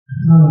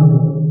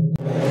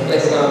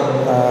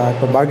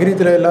இப்போ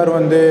பக்ரீத்தில் எல்லோரும்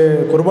வந்து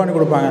குர்பானி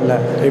கொடுப்பாங்கல்ல.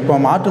 இப்போ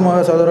மாற்று மத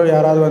சகோதரர்கள்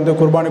யாராவது வந்து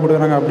குர்பானி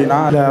கொடுக்குறாங்க அப்படின்னா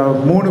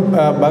மூணு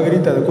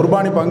பக்ரீத் அது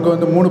குர்பானி பங்கு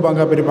வந்து 3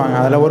 பங்காக பிரிப்பாங்க.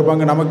 அதில் ஒரு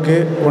பங்கு நமக்கு,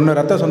 ஒன்று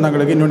ரத்த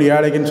சொந்தங்களுக்கு, இன்னொன்று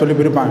ஏழைக்குன்னு சொல்லி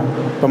பிரிப்பாங்க.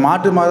 இப்போ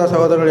மாற்று மத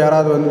சகோதரர்கள்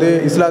யாராவது வந்து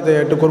இஸ்லாத்தை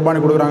ஏற்று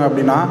குர்பானி கொடுக்குறாங்க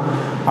அப்படின்னா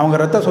அவங்க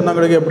ரத்த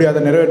சொந்தங்களுக்கு எப்படி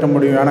அதை நிறைவேற்ற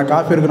முடியும்? ஆனால்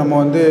காஃபிருக்கு நம்ம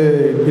வந்து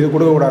இது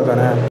கொடுக்கக்கூடாது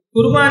தானே.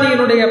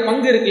 குர்பானியினுடைய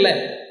பங்கு இருக்குல்ல,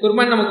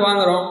 குர்பானி நமக்கு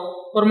வாங்குகிறோம்,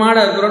 ஒரு மாடை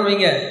இருக்கிறோன்னு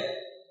வைங்க,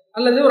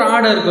 அல்லது ஒரு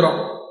ஆடை இருக்கிறோம்,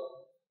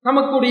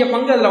 நமக்குடைய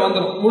பங்கு அதில்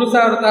வந்துடும்.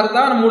 முழுசாக ஒரு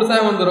தரத்தா நம்ம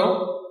முழுசாக வந்துடும்.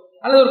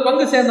 அல்லது ஒரு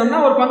பங்கு சேர்ந்தோம்னா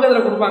ஒரு பங்கு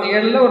அதில் கொடுப்பாங்க,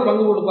 7ல் ஒரு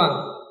பங்கு கொடுப்பாங்க.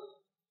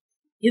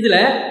 இதில்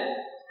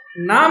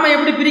நாம்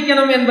எப்படி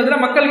பிரிக்கணும்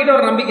என்பதில் மக்கள்கிட்ட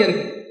ஒரு நம்பிக்கை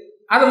இருக்குது.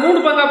 அதை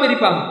 3 பங்காக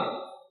பிரிப்பாங்க.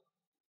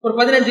 ஒரு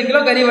 15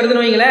 கிலோ கறி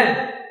வருதுன்னு வைங்களேன்,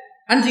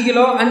 5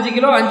 கிலோ 5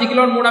 கிலோ 5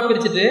 கிலோன்னு 3ஆக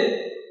பிரிச்சுட்டு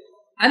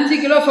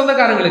 5 கிலோ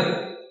சொந்தக்காரங்களுக்கு,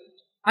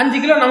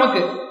 5 கிலோ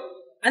நமக்கு,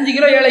 5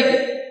 கிலோ ஏழைக்கு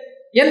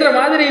என்ற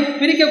மாதிரி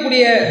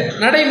பிரிக்கக்கூடிய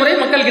நடைமுறை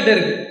மக்கள்கிட்ட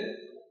இருக்கு.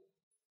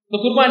 இந்த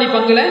குர்பானி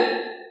பங்குல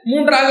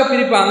 3ஆக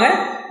பிரிப்பாங்க.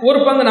 ஒரு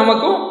பங்கு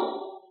நமக்கும்,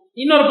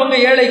 இன்னொரு பங்கு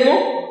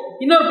ஏழைக்கும்,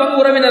 இன்னொரு பங்கு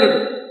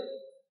உறவினருக்கும்.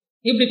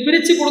 இப்படி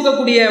பிரித்து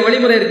கொடுக்கக்கூடிய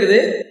வழிமுறை இருக்குது.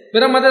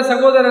 பிற மத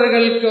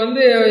சகோதரர்களுக்கு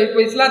வந்து இப்போ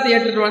இஸ்லாத்தை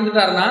ஏற்றுட்டு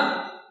வந்துட்டாருன்னா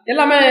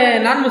எல்லாமே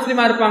நான்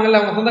முஸ்லீமாக இருப்பாங்கல்ல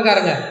அவங்க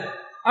சொந்தக்காரங்க,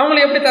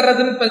 அவங்களை எப்படி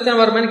தர்றதுன்னு பிரச்சனை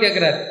வருமேன்னு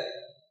கேட்குறாரு.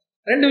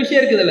 2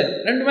 விஷயம் இருக்குது இதில்,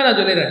 2மே நான்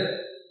சொல்லிடுறேன்.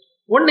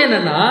 ஒன்று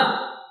என்னென்னா,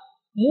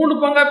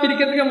 3 பங்காக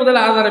பிரிக்கிறதுக்கே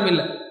முதல் ஆதாரம்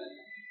இல்லை.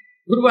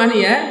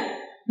 குர்பானியை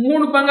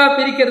 3 பங்காக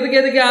பிரிக்கிறதுக்கு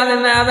எதுக்கு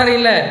ஆதாரம்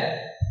இல்லை?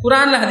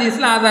 குர்ஆனில்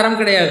ஹதீஸில் ஆதாரம்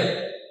கிடையாது.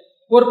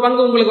 ஒரு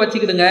பங்கு உங்களுக்கு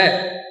வச்சுக்கிடுங்க,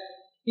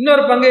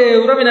 இன்னொரு பங்கு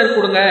உறவினர்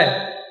கொடுங்க,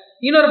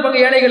 இன்னொரு பங்கு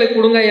ஏழைகளுக்கு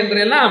கொடுங்க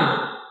என்றெல்லாம்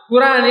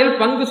குர்ஆனில்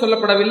பங்கு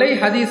சொல்லப்படவில்லை,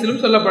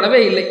 ஹதீஸிலும்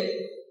சொல்லப்படவே இல்லை.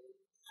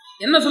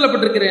 என்ன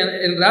சொல்லப்பட்டிருக்கிறேன்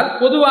என்றால்,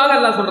 பொதுவாக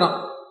அல்லாஹ் சொல்கிறான்,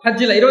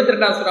 ஹஜ்ஜில்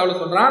 22ஆம்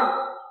சூராவில் சொல்கிறான்,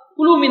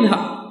 குலு மின்ஹா,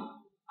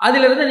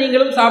 அதிலிருந்து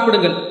நீங்களும்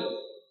சாப்பிடுங்கள்,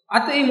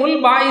 அத்தைமுல்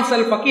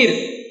பாயிசல் ஃபக்கீர்,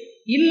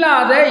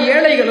 இல்லாத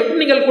ஏழைகளுக்கும்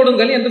நீங்கள்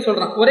கொடுங்கள் என்று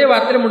சொல்கிறான். ஒரே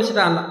வார்த்தையில்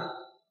முடிச்சுட்டான்.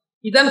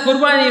 இதுதான்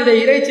குர்பானியுடைய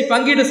இறைச்சி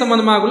பங்கீடு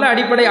சம்பந்தமாக உள்ள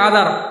அடிப்படை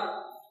ஆதாரம்.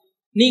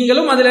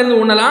 நீங்களும் அதிலிருந்து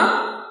உண்ணலாம்,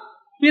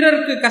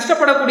 பிறருக்கு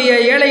கஷ்டப்படக்கூடிய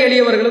ஏழை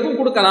எளியவர்களுக்கும்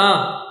கொடுக்கலாம்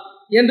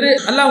என்று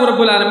அல்லாஹ்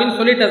ரப்புல் ஆலமீன்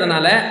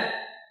சொல்லிட்டதுனால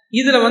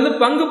இதில் வந்து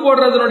பங்கு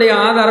போடுறதுனுடைய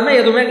ஆதாரமே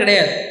எதுவுமே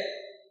கிடையாது.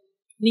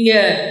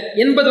 நீங்கள்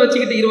 80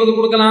 வச்சுக்கிட்டு 20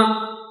 கொடுக்கலாம்,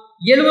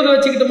 70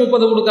 வச்சுக்கிட்டு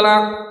 30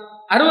 கொடுக்கலாம்,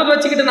 60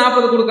 வச்சுக்கிட்டு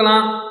 40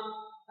 கொடுக்கலாம்,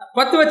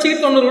 10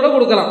 வச்சுக்கிட்டு 90 கூட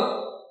கொடுக்கலாம்.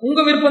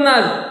 உங்கள் விருப்பம் தான்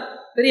அது,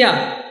 சரியா?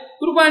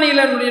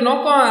 குர்பானியினுடைய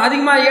நோக்கம்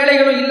அதிகமாக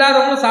ஏழைகளும்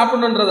இல்லாதவங்களும்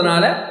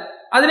சாப்பிடணுன்றதுனால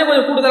அதிலே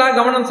கொஞ்சம் கூடுதலாக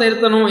கவனம்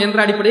செலுத்தணும் என்ற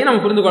அடிப்படையை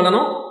நம்ம புரிந்து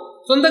கொள்ளணும்.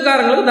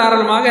 சொந்தக்காரங்களுக்கு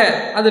தாராளமாக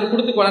அதில்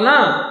கொடுத்து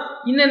கொள்ளலாம்.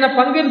 இன்னென்ன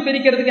பங்குன்னு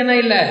பிரிக்கிறதுக்கு என்ன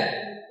இல்லை,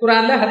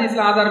 குர்ஆனில்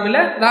ஹதீஸில் ஆதாரம்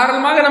இல்லை.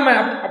 தாராளமாக நம்ம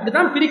அப்படி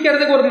தான்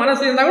பிரிக்கிறதுக்கு ஒரு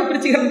மனசு இருந்தாலும்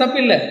பிரிச்சுக்கிறது தப்பு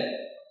இல்லை.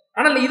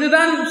 ஆனால்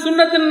இதுதான்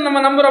சுன்னத்துன்னு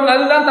நம்ம நம்புகிறோம்ல,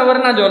 அதுதான்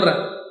தவறு நான் சொல்கிறேன்.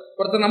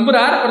 ஒருத்தர்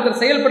நம்புகிறார்,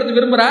 ஒருத்தர் செயல்படுத்த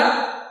விரும்புகிறார்,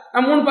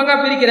 நான் 3 பங்காக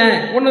பிரிக்கிறேன்,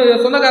 ஒன்று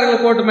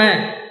சொந்தக்காரங்களுக்கு போட்டுமே,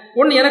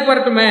 ஒன்று எனக்கு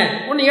வரட்டுமே,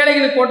 ஒன்று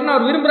ஏழைகளுக்கு போட்டுன்னு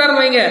அவர்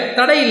விரும்புகிறாருன்னு வைங்க,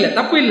 தடை இல்லை,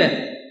 தப்பு இல்லை.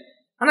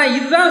 ஆனால்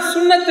இதுதான்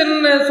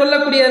சுன்னத்துன்னு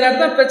சொல்லக்கூடிய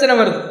தான் பிரச்சனை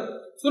வருது.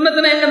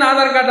 சுன்னத்துன்னா எங்கே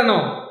ஆதாரம்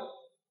காட்டணும்?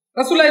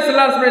 ரசூலுல்லாஹி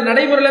ஸல்லல்லாஹு அலைஹி வஸல்லம்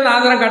நடைமுறையிலேருந்து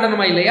ஆதாரம்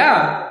காட்டணுமா இல்லையா?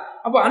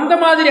 அப்போ அந்த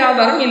மாதிரி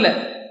ஆதாரம் இல்லை.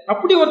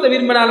 அப்படி ஒருத்தர்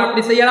விரும்பினால்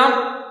அப்படி செய்யலாம்,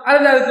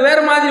 அல்லது அதுக்கு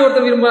வேறு மாதிரி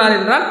ஒருத்தர் விரும்பினார்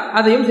என்றால்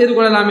அதையும் செய்து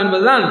கொள்ளலாம்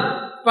என்பதுதான்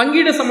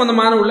பங்கீடு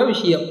சம்பந்தமான உள்ள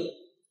விஷயம்.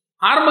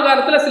 ஆரம்ப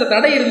காலத்தில் சில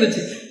தடை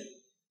இருந்துச்சு.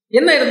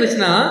 என்ன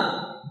இருந்துச்சுன்னா,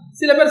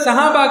 சில பேர்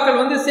சஹாபாக்கள்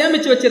வந்து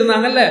சேமித்து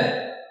வச்சுருந்தாங்கல்ல,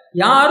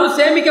 யாரும்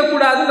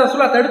சேமிக்கக்கூடாதுன்னு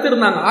ரசூலுல்லாஹ்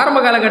தடுத்துருந்தாங்க ஆரம்ப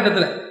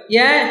காலகட்டத்தில்.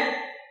 ஏன்?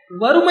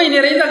 வறுமை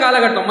நிறைந்த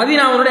காலகட்டம்,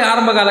 மதீனாவுடைய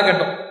ஆரம்ப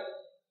காலகட்டம்.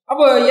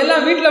 அப்போ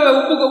எல்லாம் வீட்டில்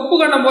உப்பு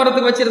கண்டம்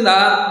போகிறதுக்கு வச்சுருந்தா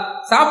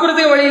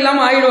சாப்பிட்றதுக்கு வழி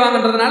இல்லாமல்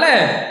ஆயிடுவாங்கன்றதுனால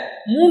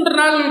 3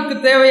 நாளுக்கு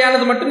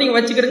தேவையானது மட்டும் நீங்கள்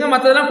வச்சுக்கிடுங்க,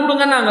 மற்றதெல்லாம்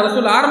கொடுங்கன்னாங்க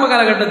ரசூலுல்லாஹ் ஆரம்ப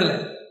காலகட்டத்தில்.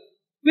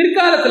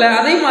 பிற்காலத்தில்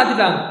அதையும்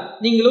மாற்றிட்டாங்க,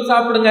 நீங்களும்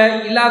சாப்பிடுங்க,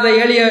 இல்லாத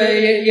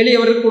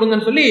எளியவருக்கு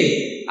கொடுங்கன்னு சொல்லி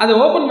அதை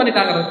ஓப்பன்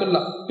பண்ணிட்டாங்க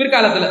ரசூலுல்லாஹ்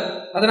பிற்காலத்தில்.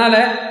 அதனால்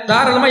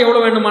தாராளமாக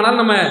எவ்வளோ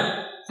வேண்டுமானாலும் நம்ம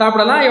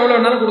சாப்பிடலாம், எவ்வளோ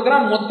வேணாலும்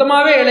கொடுக்கலாம்,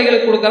 மொத்தமாகவே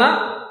ஏழைகளுக்கு கொடுக்கலாம்.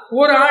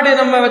 ஒரு ஆடு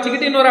நம்ம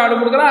வச்சுக்கிட்டு இன்னொரு ஆடு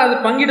கொடுக்கலாம். அது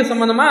பங்கீடு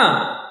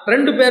சம்பந்தமாக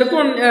 2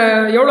 பேருக்கும்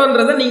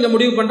எவ்வளோன்றதை நீங்கள்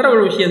முடிவு பண்ணுற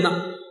ஒரு விஷயந்தான்.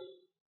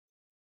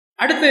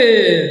 அடுத்து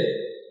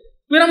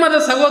பிரமத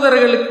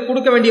சகோதரர்களுக்கு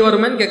கொடுக்க வேண்டிய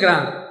வருமேன்னு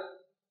கேட்குறாங்க.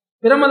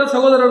 பிரமத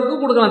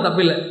சகோதரர்களுக்கும் கொடுக்கலாம்,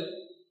 தப்பில்லை.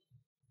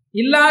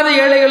 இல்லாத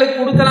ஏழைகளுக்கு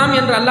கொடுக்கலாம்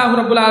என்று அல்லாஹ்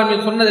ரப்புல்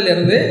ஆலமீன்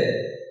சொன்னதிலிருந்து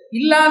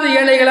இல்லாத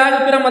ஏழைகளாக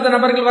பிரமத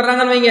நபர்கள்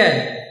வர்றாங்கன்னு வைங்க,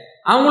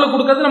 அவங்களுக்கு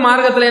கொடுக்கறதுல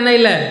மார்க்கத்தில் என்ன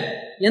இல்லை,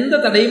 எந்த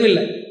தடையும்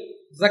இல்லை.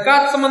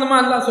 ஜகாத்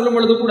சம்பந்தமாக அல்லாஹ் சொல்லும்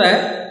பொழுது கூட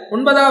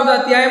 9வது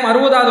அத்தியாயம்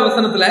 60வது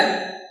வசனத்தில்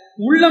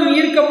உள்ளம்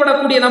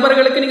ஈர்க்கப்படக்கூடிய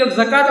நபர்களுக்கு நீங்கள்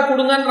ஜகாத்தை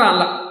கொடுங்கன்றான்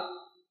அல்லாஹ்.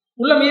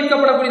 உள்ளம்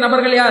ஈர்க்கப்படக்கூடிய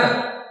நபர்கள் யார்?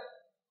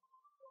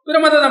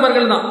 பிரமத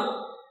நபர்கள் தான்.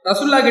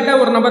 ரசூலுல்லாஹ் கிட்ட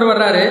ஒரு நபர்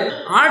வர்றாரு,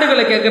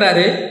 ஆடுகளை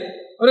கேட்குறாரு,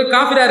 ஒரு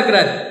காஃபிரா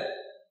இருக்கிறார்.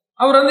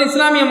 அவர் வந்து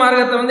இஸ்லாமிய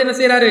மார்க்கத்தை வந்து என்ன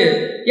செய்கிறாரு,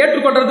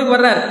 ஏற்றுக்கொள்றதுக்கு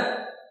வர்றாரு.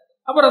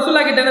 அப்போ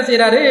ரசூலுல்லாஹ் கிட்ட என்ன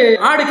செய்கிறாரு,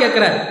 ஆடு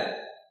கேட்குறாரு.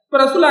 இப்போ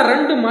ரசூலுல்லாஹ்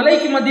 2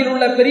 மலைக்கு மத்தியில்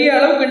உள்ள பெரிய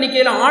அளவுக்கு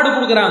எண்ணிக்கையில் ஆடு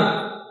கொடுக்குறாங்க.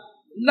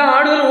 எல்லா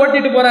ஆடுகளும்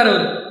ஓட்டிட்டு போகிறார்.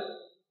 அவர்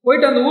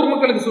போயிட்டு அந்த ஊர்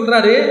மக்களுக்கு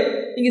சொல்கிறாரு,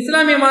 நீங்கள்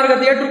இஸ்லாமிய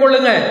மார்க்கத்தை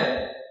ஏற்றுக்கொள்ளுங்க,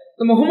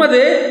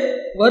 முகமது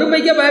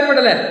வறுமைக்கே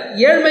பயப்படலை,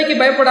 ஏழ்மைக்கு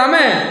பயப்படாம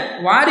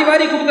வாரி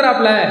வாரி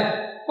கொடுக்குறாப்புல,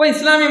 போய்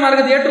இஸ்லாமிய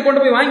மார்க்கத்தை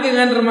ஏற்றுக்கொண்டு போய்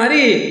வாங்கிக்கங்கன்ற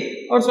மாதிரி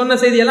அவர் சொன்ன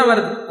செய்தியெல்லாம்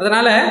வருது.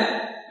 அதனால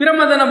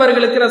பிரமத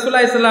நபர்களுக்கு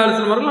ரசூலுல்லாஹி ஸல்லல்லாஹு அலைஹி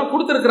வஸல்லம் அவர்கள்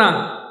கொடுத்துருக்குறாங்க.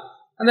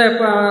 அந்த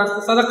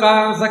சதக்கா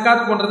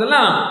ஜக்காத்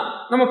போன்றதெல்லாம்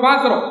நம்ம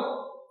பார்க்குறோம்.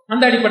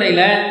 அந்த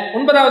அடிப்படையில்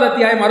 9வது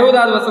அத்தியாயம்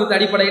 60வது வசனத்து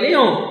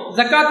அடிப்படையிலையும்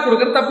ஜக்காத்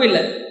கொடுக்கறது தப்பு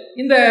இல்லை.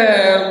 இந்த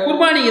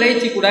குர்பானி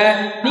இறைச்சி கூட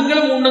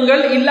நீங்களும்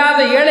உண்ணுங்கள், இல்லாத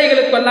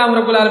ஏழைகளுக்கு அல்லாஹ்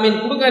ரப்பல்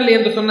ஆலமீன் கொடுங்கள்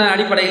என்று சொன்ன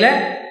அடிப்படையில்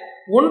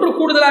ஒன்று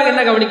கூடுதலாக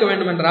என்ன கவனிக்க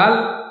வேண்டும் என்றால்,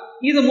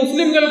 இது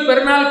முஸ்லிம்கள்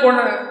பெருநாள்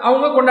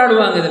அவங்க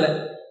கொண்டாடுவாங்க, இதில்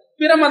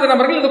பிற மத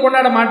நபர்கள் இதை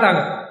கொண்டாட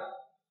மாட்டாங்க.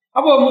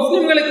 அப்போ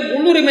முஸ்லிம்களுக்கு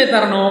முன்னுரிமை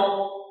தரணும்.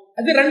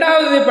 அது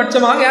 2வது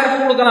பட்சமாக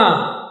யாருக்கு கொடுக்கலாம்?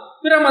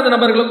 பிற மத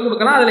நபர்களுக்கு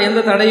கொடுக்கலாம். அதில்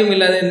எந்த தடையும்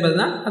இல்லை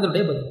என்பதுதான்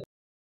அதனுடைய பதில்.